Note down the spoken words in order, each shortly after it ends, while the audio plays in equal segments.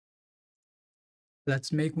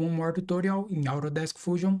Let's make one more tutorial in Autodesk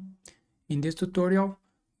Fusion. In this tutorial,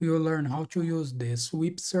 we will learn how to use the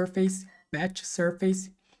sweep surface, patch surface,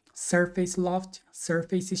 surface loft,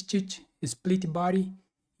 surface stitch, split body,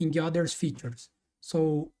 and the other features.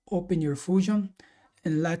 So open your Fusion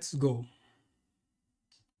and let's go.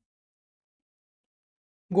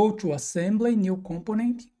 Go to Assembly, New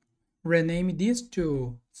Component, rename this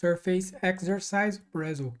to Surface Exercise,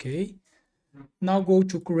 press OK. Now go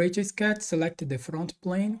to Create a Sketch, select the front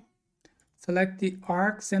plane, select the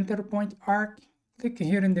arc, center point arc, click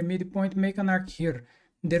here in the midpoint, make an arc here.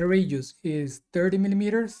 The radius is 30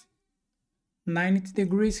 millimeters, 90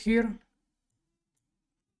 degrees here.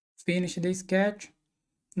 Finish the sketch.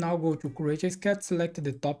 Now go to Create a Sketch, select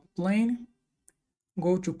the top plane,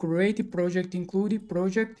 go to Create Project, include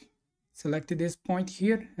project, select this point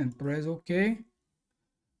here and press OK.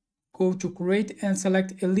 Go to Create and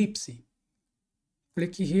select Ellipse.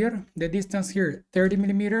 Click here, the distance here 30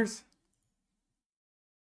 millimeters.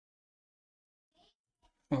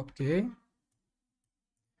 Okay.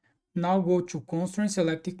 Now go to Constraint,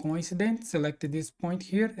 select the coincident, select this point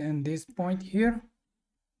here and this point here.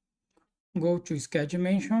 Go to Sketch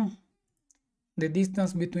Dimension. The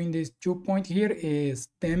distance between these 2 points here is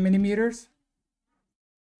 10 millimeters.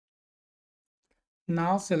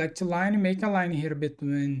 Now select line, make a line here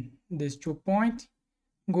between these 2 points.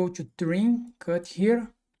 Go to Trim, cut here.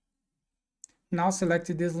 Now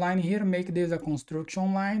select this line here, make this a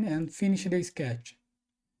construction line and finish the sketch.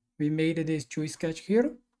 We made these 2 sketch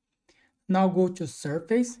here. Now go to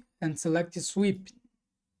Surface and select Sweep.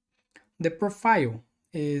 The profile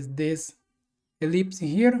is this ellipse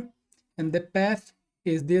here and the path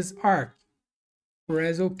is this arc.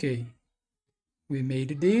 Press OK. We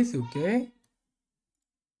made this, okay.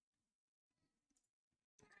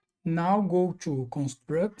 Now go to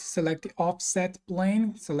Construct, select Offset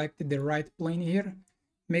Plane, select the right plane here.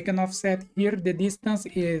 Make an offset here, the distance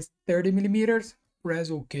is 30 millimeters.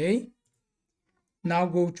 Press OK. Now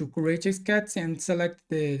go to Create a Sketch and select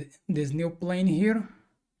this new plane here.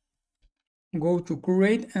 Go to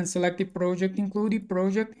Create and select the project, include the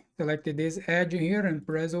project. Select this edge here and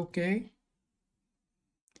press OK.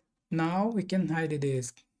 Now we can hide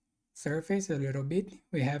this surface a little bit.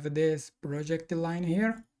 We have this project line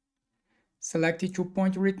here. Select the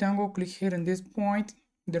 2-point rectangle, click here in this point.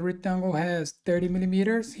 The rectangle has 30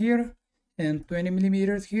 millimeters here and 20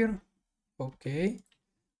 millimeters here. Okay.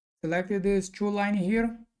 Select this 2 line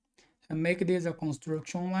here and make this a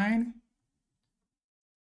construction line.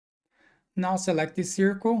 Now select the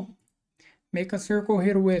circle. Make a circle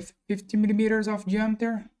here with 50 millimeters of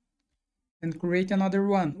diameter and create another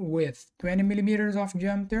one with 20 millimeters of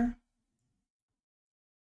diameter.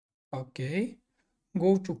 Okay.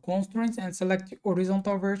 Go to Constraints and select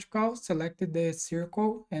Horizontal Vertical. Select the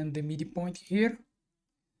circle and the midpoint here.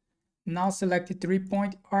 Now select the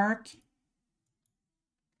 3-point arc.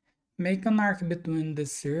 Make an arc between the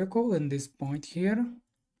circle and this point here.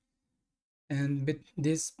 And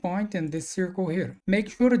this point and this circle here. Make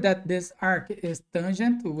sure that this arc is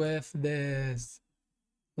tangent with this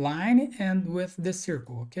line and with the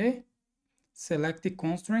circle, okay? Select the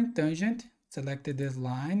constraint, tangent. Select this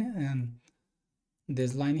line and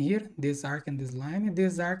this line here, this arc and this line,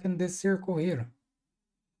 this arc and this circle here.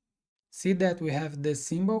 See that we have this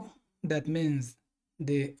symbol? That means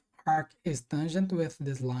the arc is tangent with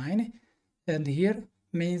this line, and here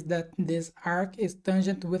means that this arc is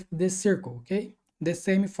tangent with this circle, okay? The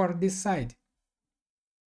same for this side.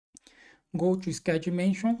 Go to Sketch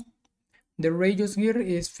Dimension. The radius here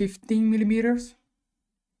is 15 millimeters.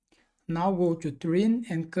 Now go to Trim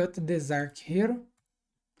and cut this arc here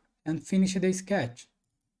and finish the sketch.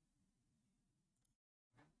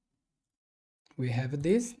 We have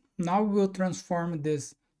this. Now we'll transform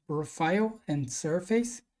this profile and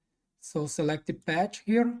surface. So select the patch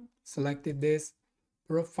here, select this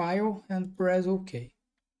profile and press OK.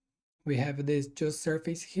 We have this just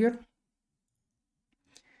surface here.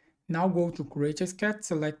 Now go to Create a Sketch,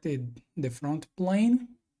 select the front plane,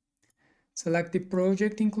 select the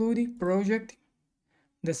project, include the project.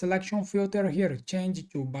 The selection filter here, change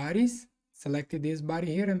to bodies. Select this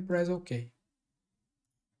body here and press OK.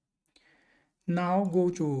 Now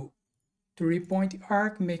go to 3-point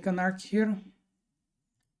arc, make an arc here.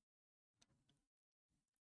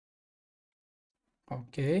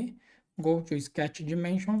 Okay. Go to Sketch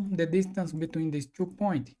Dimension. The distance between these 2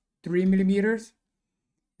 points, 3 millimeters.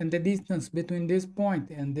 And the distance between this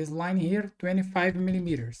point and this line here, 25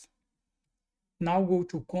 millimeters. Now go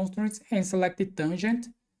to Constraints and select the tangent.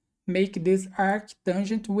 Make this arc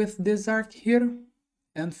tangent with this arc here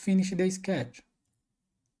and finish the sketch.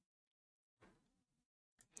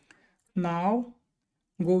 Now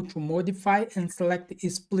go to modify and select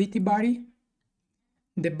split body.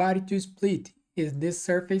 The body to split is this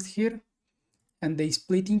surface here, and the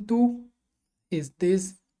splitting tool is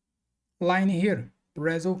this line here.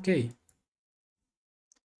 Press OK.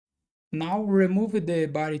 Now remove the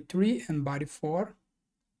body 3 and body 4.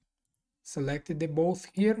 Select the both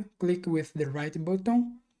here, click with the right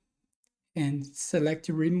button and select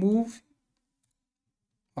remove.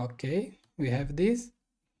 Okay, we have this.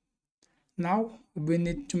 Now we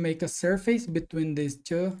need to make a surface between these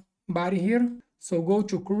two body here. So go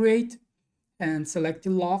to create and select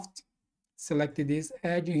Loft. Select this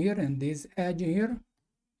edge here and this edge here.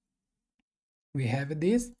 We have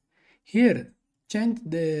this. Here, change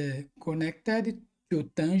the connected to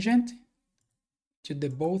tangent to the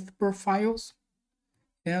both profiles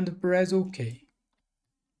and press OK.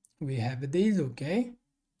 We have this, okay.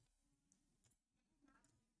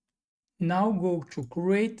 Now go to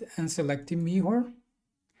create and select mirror.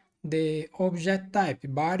 The object type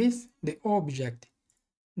bodies, the object,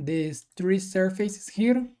 these three surfaces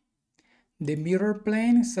here. The mirror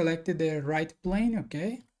plane, select the right plane,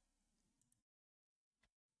 okay.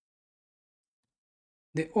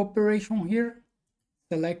 The operation here,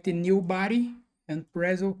 select the new body and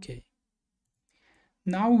press OK.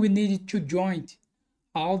 Now we need to join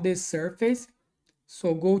all the surface,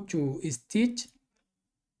 so go to stitch,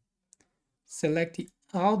 select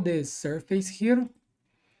all the surface here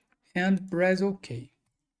and press OK.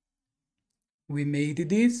 We made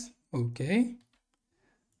this, okay.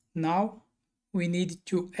 Now we need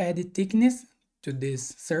to add thickness to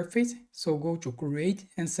this surface, so go to create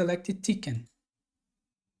and select Thicken.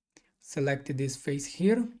 Select this face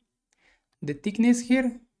here. The thickness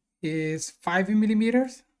here is 5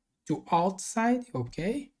 millimeters to outside,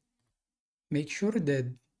 okay. Make sure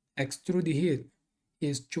that extrude here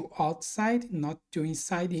is to outside, not to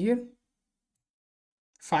inside here.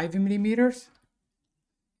 5 millimeters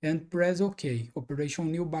and press OK.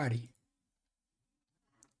 Operation new body.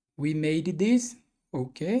 We made this,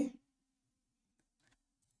 okay.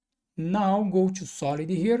 Now go to solid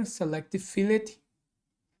here, select the fillet.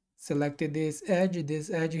 Select this edge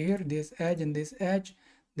here, this edge and this edge.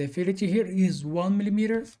 The fillet here is 1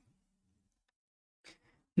 millimeter.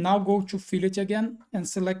 Now go to fillet again and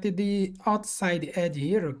select the outside edge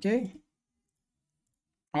here, okay.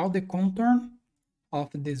 All the contour of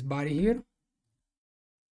this body here.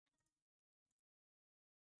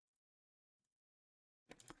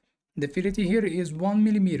 The fillet here is 1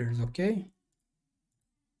 millimeter, okay.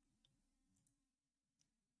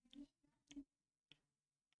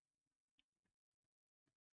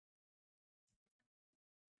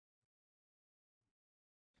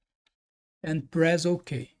 And press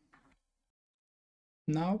OK.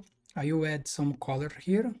 Now I will add some color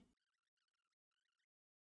here.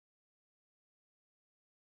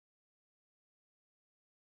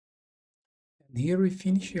 And here we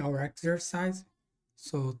finish our exercise.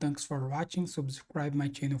 So thanks for watching, subscribe my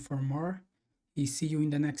channel for more. I see you in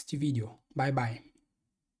the next video. Bye bye.